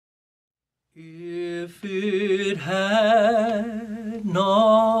If it had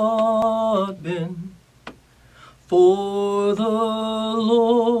not been for the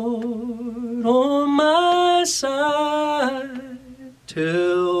Lord on my side,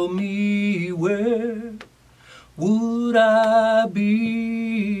 tell me where would I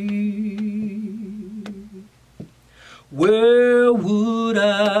be? Where would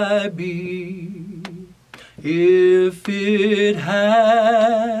I be if it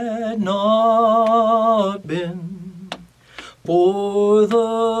had not been for the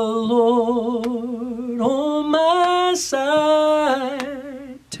Lord on my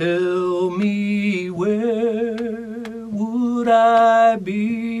side? Tell me where would I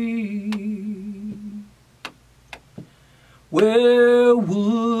be? Where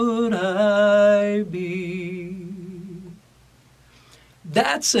would I be?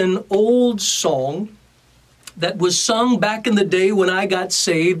 That's an old song that was sung back in the day when I got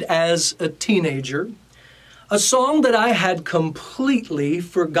saved as a teenager. A song that I had completely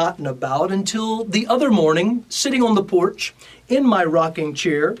forgotten about until the other morning, sitting on the porch in my rocking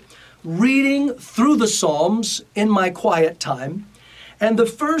chair, reading through the Psalms in my quiet time. And the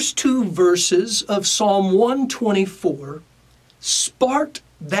first two verses of Psalm 124 sparked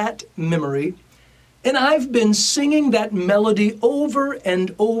that memory. And I've been singing that melody over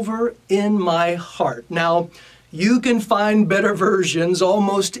and over in my heart. Now, you can find better versions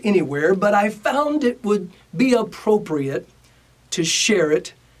almost anywhere, but I found it would be appropriate to share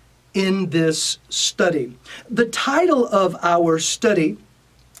it in this study. The title of our study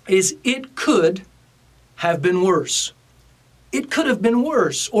is It Could Have Been Worse. It could have been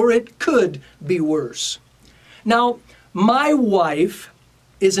worse, or it could be worse. Now, my wife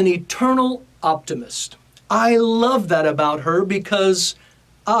is an eternal optimist. I love that about her because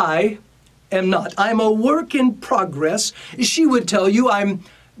I am not. I'm a work in progress. She would tell you I'm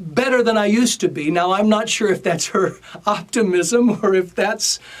better than I used to be. Now, I'm not sure if that's her optimism or if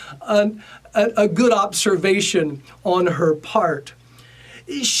that's a good observation on her part.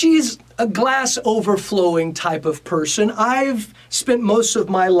 She's a glass overflowing type of person. I've spent most of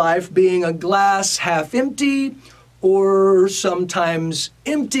my life being a glass half empty or sometimes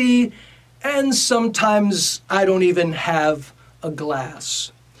empty, and sometimes I don't even have a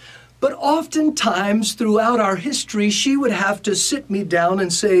glass. But oftentimes throughout our history, she would have to sit me down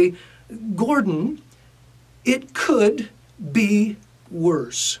and say, Gordon, it could be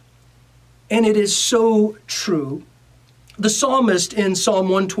worse. And it is so true. The psalmist in Psalm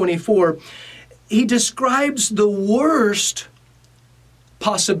 124, he describes the worst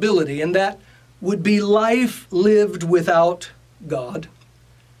possibility, and that would be life lived without God.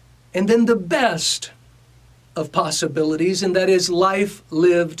 And then the best of possibilities, and that is life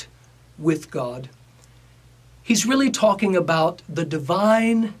lived with God. He's really talking about the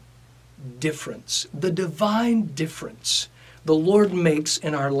divine difference the Lord makes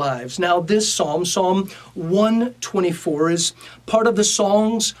in our lives. Now, this psalm, Psalm 124, is part of the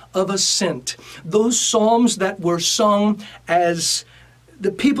songs of ascent. Those psalms that were sung as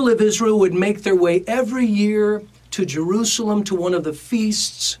the people of Israel would make their way every year to Jerusalem to one of the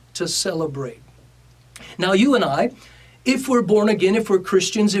feasts to celebrate. Now, you and I, if we're born again, if we're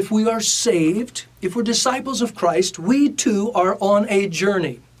Christians, if we are saved, if we're disciples of Christ, we too are on a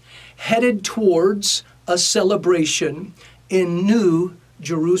journey headed towards a celebration in New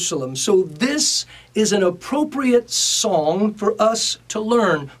Jerusalem. So this is an appropriate song for us to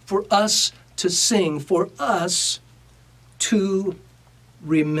learn, for us to sing, for us to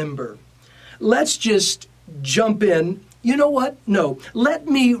remember. Let's just jump in. You know what? No. Let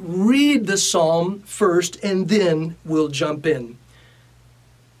me read the psalm first, and then we'll jump in.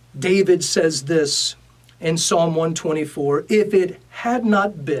 David says this in Psalm 124, "If it had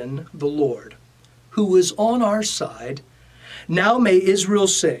not been the Lord who was on our side, now may Israel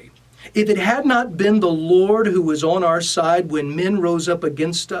say, if it had not been the Lord who was on our side when men rose up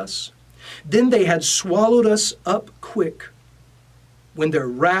against us, then they had swallowed us up quick when their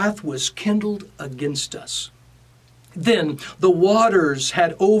wrath was kindled against us. Then the waters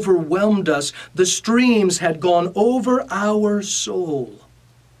had overwhelmed us, the streams had gone over our soul.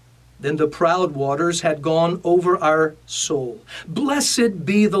 Then the proud waters had gone over our soul. Blessed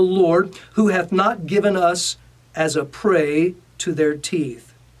be the Lord, who hath not given us as a prey to their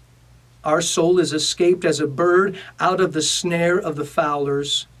teeth. Our soul is escaped as a bird out of the snare of the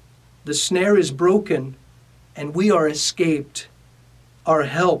fowlers. The snare is broken, and we are escaped. Our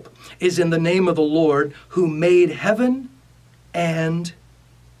help is in the name of the Lord, who made heaven and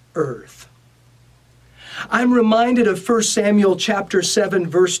earth." I'm reminded of 1 Samuel chapter 7,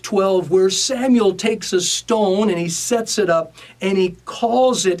 verse 12, where Samuel takes a stone and he sets it up and he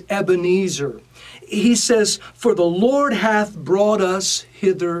calls it Ebenezer. He says, "For the Lord hath brought us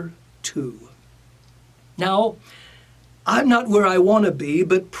hither to." Now, I'm not where I want to be,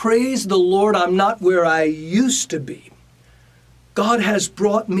 but praise the Lord, I'm not where I used to be. God has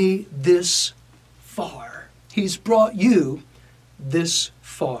brought me this far. He's brought you this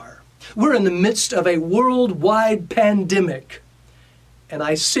far. We're in the midst of a worldwide pandemic, and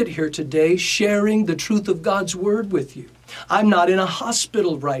I sit here today sharing the truth of God's Word with you. I'm not in a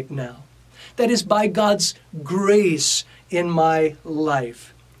hospital right now. That is by God's grace in my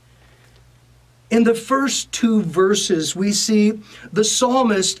life. In the first two verses, we see the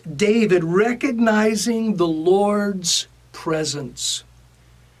psalmist David recognizing the Lord's presence.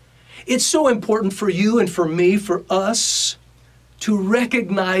 It's so important for you and for me, for us, to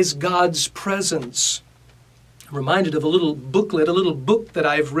recognize God's presence. I'm reminded of a little booklet, a little book that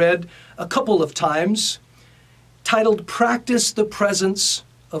I've read a couple of times, titled "Practice the Presence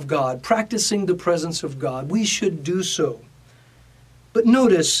of God." Practicing the presence of God. We should do so. But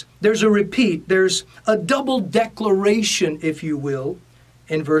notice, there's a repeat, there's a double declaration, if you will,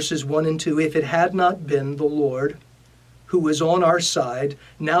 in verses 1 and 2. If it had not been the Lord who was on our side,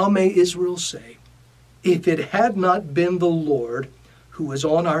 now may Israel say, if it had not been the Lord who was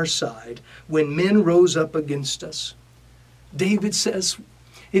on our side when men rose up against us. David says,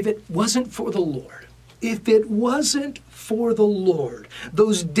 if it wasn't for the Lord, if it wasn't for the Lord,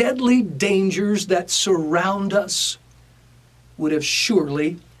 those deadly dangers that surround us would have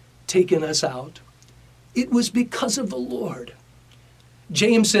surely taken us out. It was because of the Lord.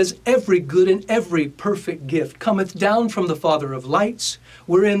 James says, every good and every perfect gift cometh down from the Father of lights,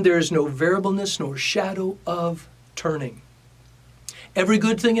 wherein there is no variableness nor shadow of turning. Every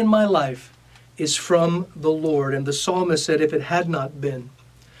good thing in my life is from the Lord. And the psalmist said, if it had not been,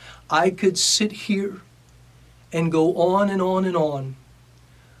 I could sit here and go on and on and on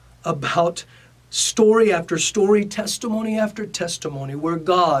about story after story, testimony after testimony, where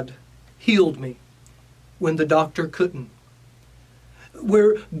God healed me when the doctor couldn't.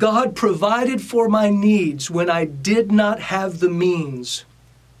 Where God provided for my needs when I did not have the means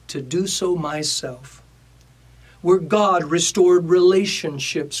to do so myself. Where God restored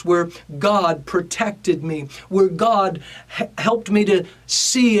relationships, where God protected me, where God helped me to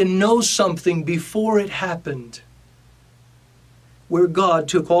see and know something before it happened. Where God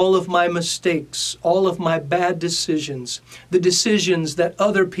took all of my mistakes, all of my bad decisions, the decisions that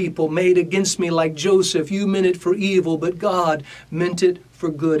other people made against me, like Joseph, you meant it for evil, but God meant it for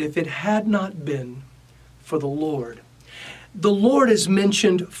good. If it had not been for the Lord. The Lord is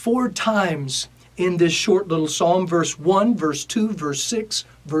mentioned 4 times in this short little psalm. Verse 1, verse 2, verse 6,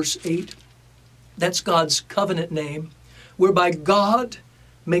 verse 8. That's God's covenant name, whereby God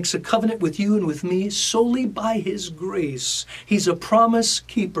makes a covenant with you and with me solely by His grace. He's a promise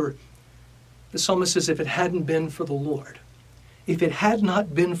keeper. The psalmist says, if it hadn't been for the Lord, if it had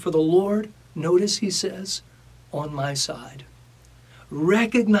not been for the Lord, notice he says, on my side.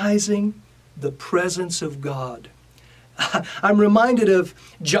 Recognizing the presence of God. I'm reminded of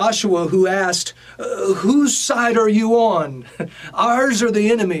Joshua, who asked, whose side are you on? Ours or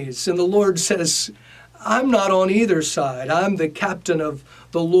the enemy's? And the Lord says, I'm not on either side. I'm the captain of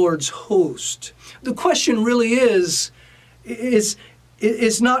the Lord's host. The question really is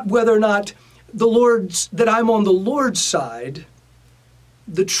not whether or not that I'm on the Lord's side.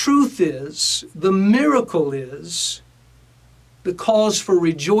 The truth is, the miracle is, the cause for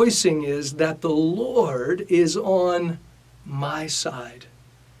rejoicing is that the Lord is on my side.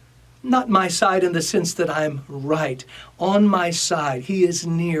 Not my side in the sense that I'm right. On my side, He is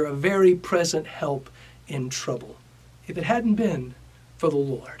near, a very present help in trouble. If it hadn't been for the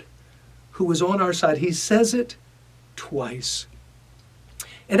Lord who was on our side, He says it twice.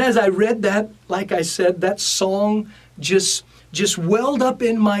 And as I read that, like I said, that song just welled up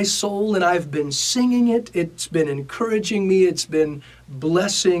in my soul, and I've been singing it. It's been encouraging me. It's been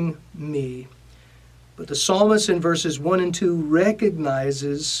blessing me. But the psalmist in verses 1 and 2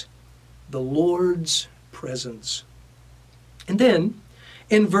 recognizes the Lord's presence. And then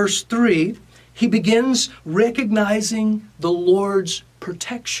in verse 3, he begins recognizing the Lord's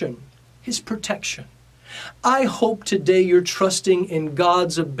protection, His protection. I hope today you're trusting in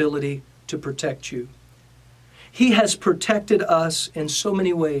God's ability to protect you. He has protected us in so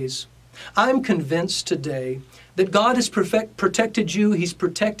many ways. I'm convinced today that God has protected you. He's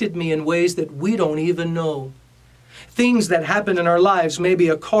protected me in ways that we don't even know. Things that happen in our lives, maybe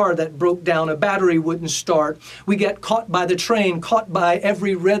a car that broke down, a battery wouldn't start. We get caught by the train, caught by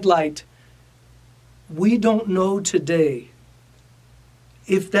every red light. We don't know today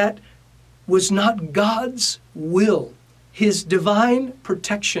if that was not God's will, His divine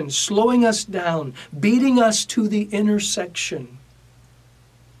protection, slowing us down, beating us to the intersection.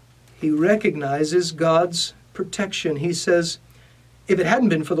 He recognizes God's protection. He says, if it hadn't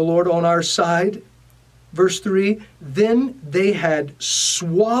been for the Lord on our side, verse 3, then they had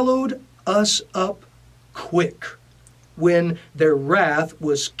swallowed us up quick when their wrath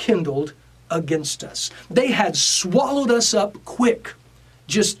was kindled against us. They had swallowed us up quick.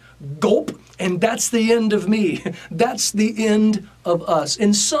 Just gulp, and that's the end of me. That's the end of us.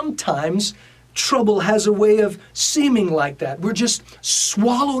 And sometimes trouble has a way of seeming like that. We're just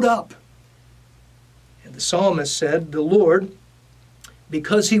swallowed up. And the psalmist said, the Lord,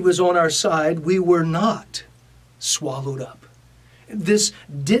 because He was on our side, we were not swallowed up. This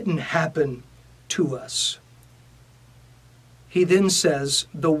didn't happen to us. He then says,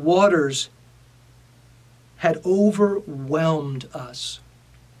 the waters had overwhelmed us.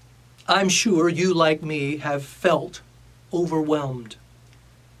 I'm sure you, like me, have felt overwhelmed.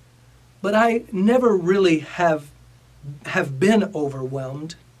 But I never really have been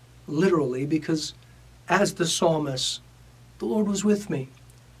overwhelmed, literally, because as the psalmist, the Lord was with me.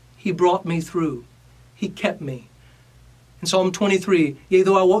 He brought me through. He kept me. In Psalm 23, yea,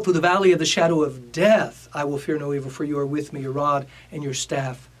 though I walk through the valley of the shadow of death, I will fear no evil, for you are with me, your rod and your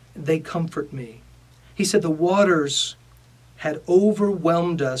staff, they comfort me. He said the waters had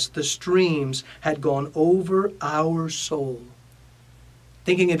overwhelmed us. The streams had gone over our soul.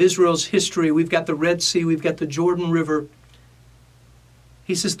 Thinking of Israel's history, we've got the Red Sea, we've got the Jordan River.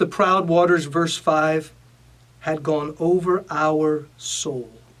 He says the proud waters, verse 5, had gone over our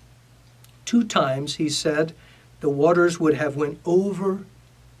soul. 2 times, he said, the waters would have went over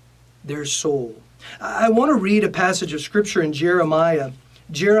their soul. I want to read a passage of Scripture in Jeremiah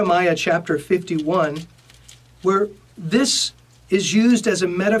chapter 51, where this is used as a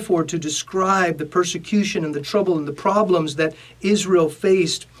metaphor to describe the persecution and the trouble and the problems that Israel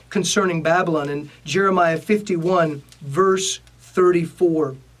faced concerning Babylon. In Jeremiah 51, verse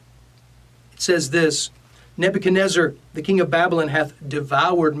 34, it says this, Nebuchadnezzar, the king of Babylon, hath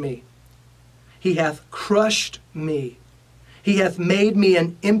devoured me. He hath crushed me. He hath made me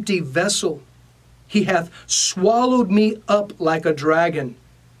an empty vessel. He hath swallowed me up like a dragon.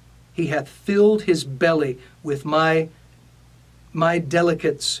 He hath filled his belly with my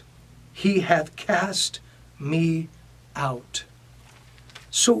delicates. He hath cast me out.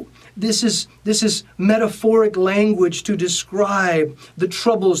 So this is metaphoric language to describe the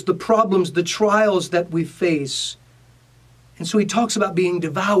troubles, the problems, the trials that we face. And so he talks about being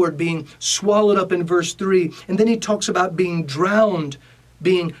devoured, being swallowed up in verse 3. And then he talks about being drowned,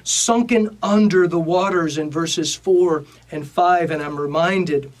 being sunken under the waters in verses 4 and 5. And I'm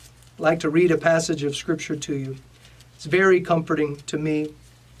reminded, I'd like to read a passage of Scripture to you. It's very comforting to me.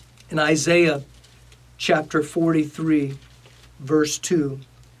 In Isaiah chapter 43, verse 2,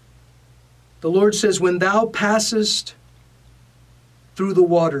 the Lord says, when thou passest through the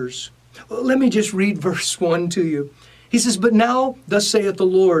waters. Well, let me just read verse 1 to you. He says, but now thus saith the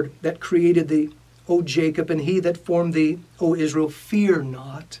Lord that created thee, O Jacob, and he that formed thee, O Israel, fear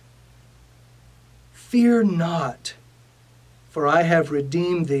not. Fear not, for I have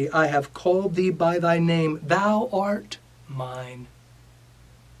redeemed thee. I have called thee by thy name. Thou art mine.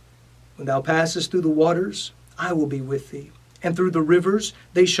 When thou passest through the waters, I will be with thee. And through the rivers,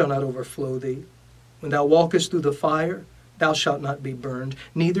 they shall not overflow thee. When thou walkest through the fire, thou shalt not be burned,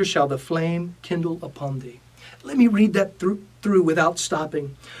 neither shall the flame kindle upon thee. Let me read that through without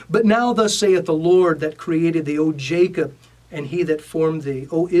stopping. But now thus saith the Lord that created thee, O Jacob, and he that formed thee,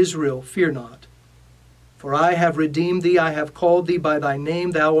 O Israel, fear not. For I have redeemed thee, I have called thee by thy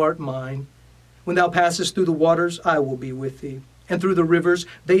name, thou art mine. When thou passest through the waters, I will be with thee. And through the rivers,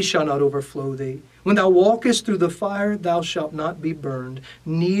 they shall not overflow thee. When thou walkest through the fire, thou shalt not be burned,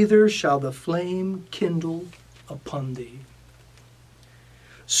 neither shall the flame kindle upon thee.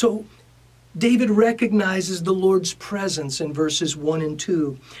 So, David recognizes the Lord's presence in verses 1 and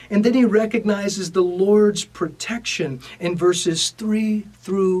 2. And then he recognizes the Lord's protection in verses 3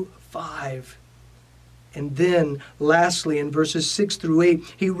 through 5. And then, lastly, in verses 6 through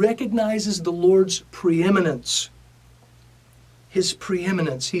 8, he recognizes the Lord's preeminence. His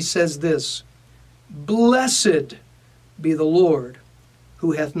preeminence. He says this, blessed be the Lord,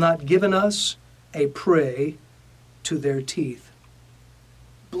 who hath not given us a prey to their teeth.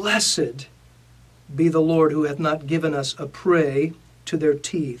 Blessed be the Lord, who hath not given us a prey to their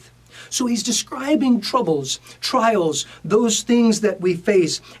teeth. So he's describing troubles, trials, those things that we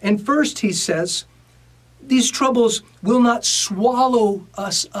face. And first he says, these troubles will not swallow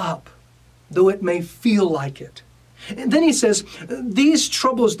us up. though it may feel like it. And then he says, these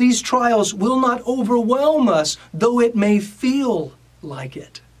troubles, these trials will not overwhelm us, though it may feel like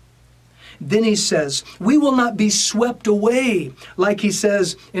it. Then he says, we will not be swept away, like he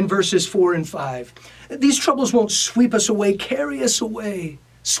says in verses 4 and 5. These troubles won't sweep us away, carry us away,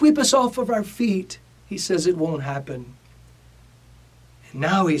 sweep us off of our feet. He says it won't happen. And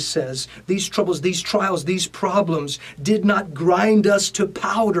now he says, these troubles, these trials, these problems did not grind us to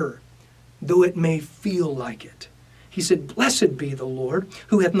powder, though it may feel like it. He said, blessed be the Lord,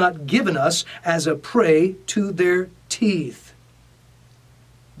 who hath not given us as a prey to their teeth.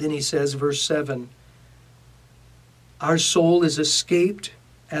 Then he says, verse 7, our soul is escaped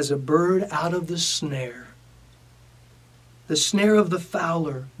as a bird out of the snare of the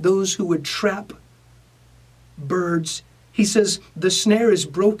fowler, those who would trap birds. He says, the snare is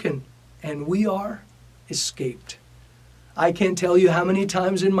broken and we are escaped. I can't tell you how many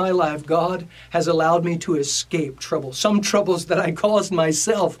times in my life God has allowed me to escape trouble. Some troubles that I caused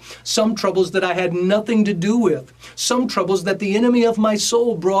myself. Some troubles that I had nothing to do with. Some troubles that the enemy of my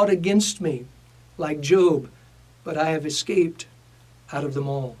soul brought against me, like Job. But I have escaped out of them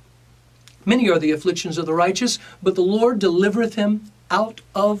all. Many are the afflictions of the righteous, but the Lord delivereth him out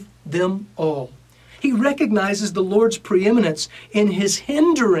of them all. He recognizes the Lord's preeminence in his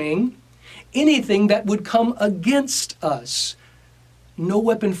hindering anything that would come against us. No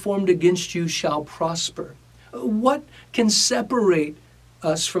weapon formed against you shall prosper. What can separate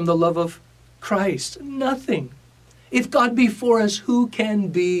us from the love of Christ? Nothing. If God be for us, who can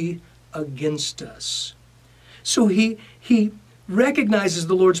be against us? So he recognizes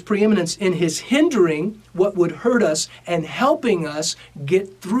the Lord's preeminence in his hindering what would hurt us and helping us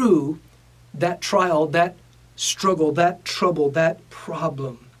get through that trial, that struggle, that trouble, that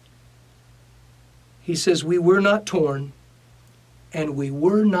problem. He says, we were not torn and we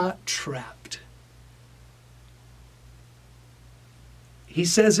were not trapped. He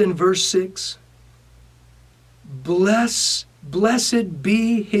says in verse 6, blessed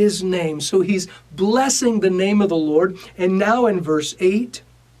be his name. So he's blessing the name of the Lord. And now in verse 8,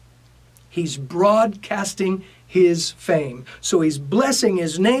 he's broadcasting his fame. So he's blessing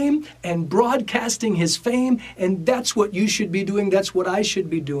his name and broadcasting his fame. And that's what you should be doing. That's what I should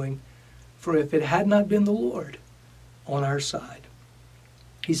be doing. For if it had not been the Lord on our side.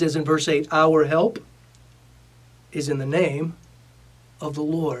 He says in verse 8, our help is in the name of the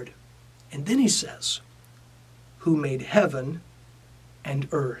Lord. And then he says, who made heaven and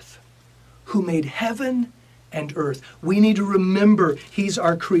earth. Who made heaven and earth. We need to remember he's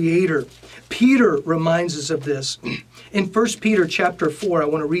our creator. Peter reminds us of this. In 1 Peter chapter 4, I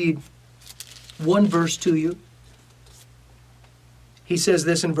want to read one verse to you. He says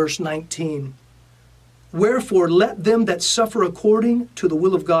this in verse 19. Wherefore let them that suffer according to the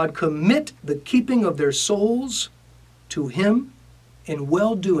will of God commit the keeping of their souls to him in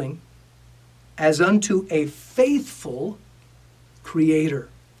well-doing as unto a faithful creator.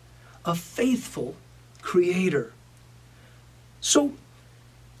 A faithful creator. So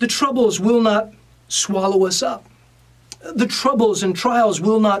the troubles will not swallow us up. The troubles and trials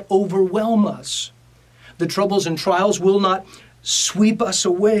will not overwhelm us. The troubles and trials will not sweep us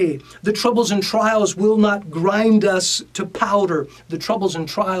away. The troubles and trials will not grind us to powder. The troubles and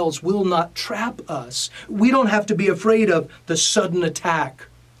trials will not trap us. We don't have to be afraid of the sudden attack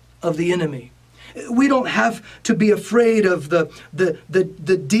of the enemy. We don't have to be afraid of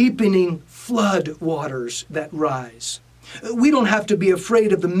the deepening flood waters that rise. We don't have to be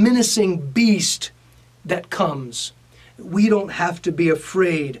afraid of the menacing beast that comes. We don't have to be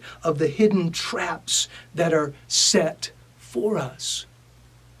afraid of the hidden traps that are set for us.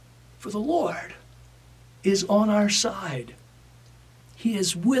 For the Lord is on our side. He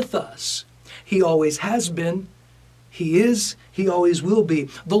is with us. He always has been. He is. He always will be.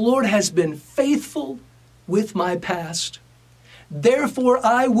 The Lord has been faithful with my past. Therefore,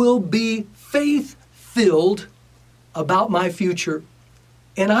 I will be faith-filled about my future.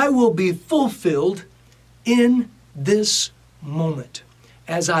 And I will be fulfilled in this moment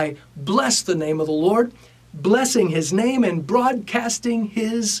as I bless the name of the Lord, blessing his name and broadcasting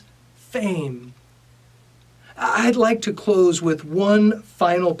his fame. I'd like to close with one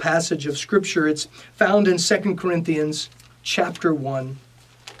final passage of Scripture. It's found in 2 Corinthians chapter 1,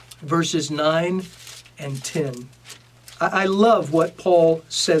 verses 9 and 10. I love what Paul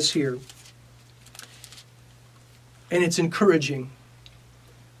says here, and it's encouraging.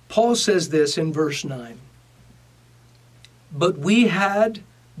 Paul says this in verse 9, but we had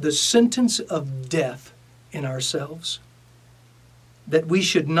the sentence of death in ourselves, that we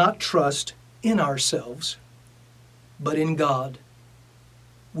should not trust in ourselves, but in God,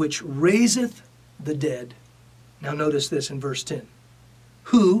 which raiseth the dead. Now notice this in verse 10.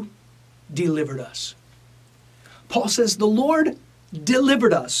 Who delivered us? Paul says, the Lord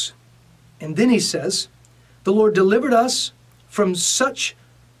delivered us. And then he says, the Lord delivered us from so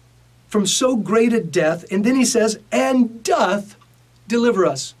great a death. And then he says, and doth deliver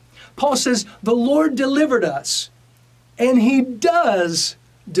us. Paul says, the Lord delivered us, and he does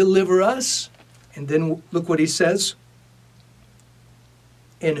deliver us. And then look what he says,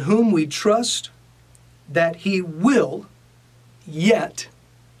 in whom we trust that he will yet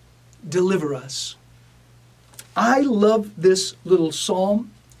deliver us. I love this little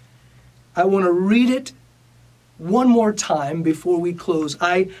psalm. I want to read it one more time before we close.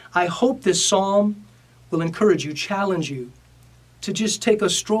 I hope this psalm will encourage you, challenge you to just take a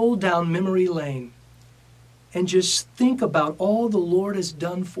stroll down memory lane and just think about all the Lord has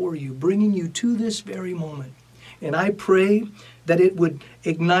done for you, bringing you to this very moment. And I pray that it would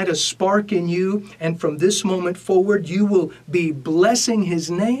ignite a spark in you, and from this moment forward, you will be blessing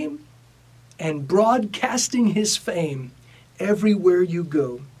his name and broadcasting his fame everywhere you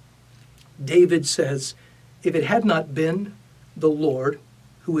go. David says, if it had not been the Lord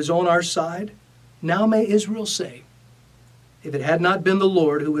who is on our side, now may Israel say, if it had not been the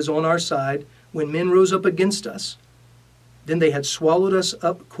Lord who was on our side, when men rose up against us, then they had swallowed us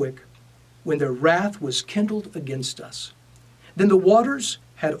up quick, when their wrath was kindled against us. Then the waters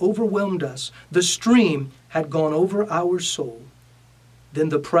had overwhelmed us, the stream had gone over our soul. Then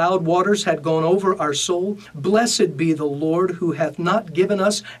the proud waters had gone over our soul. Blessed be the Lord, who hath not given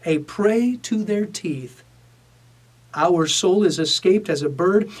us a prey to their teeth. Our soul is escaped as a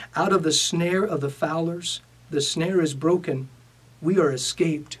bird out of the snare of the fowlers. The snare is broken. We are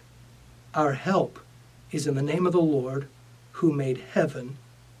escaped. Our help is in the name of the Lord, who made heaven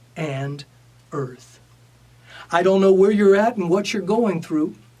and earth. I don't know where you're at and what you're going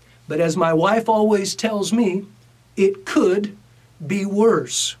through, but as my wife always tells me, it could be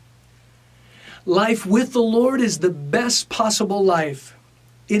worse. Life with the Lord is the best possible life.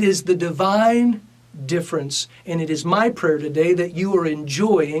 It is the divine difference, and it is my prayer today that you are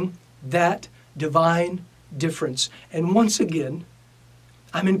enjoying that divine difference. And once again,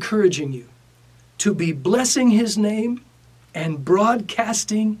 I'm encouraging you to be blessing his name and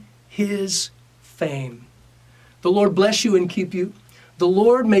broadcasting his fame. The Lord bless you and keep you. The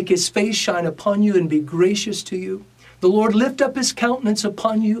Lord make his face shine upon you and be gracious to you. The Lord lift up his countenance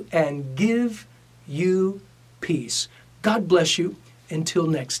upon you and give you peace. God bless you. Until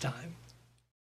next time.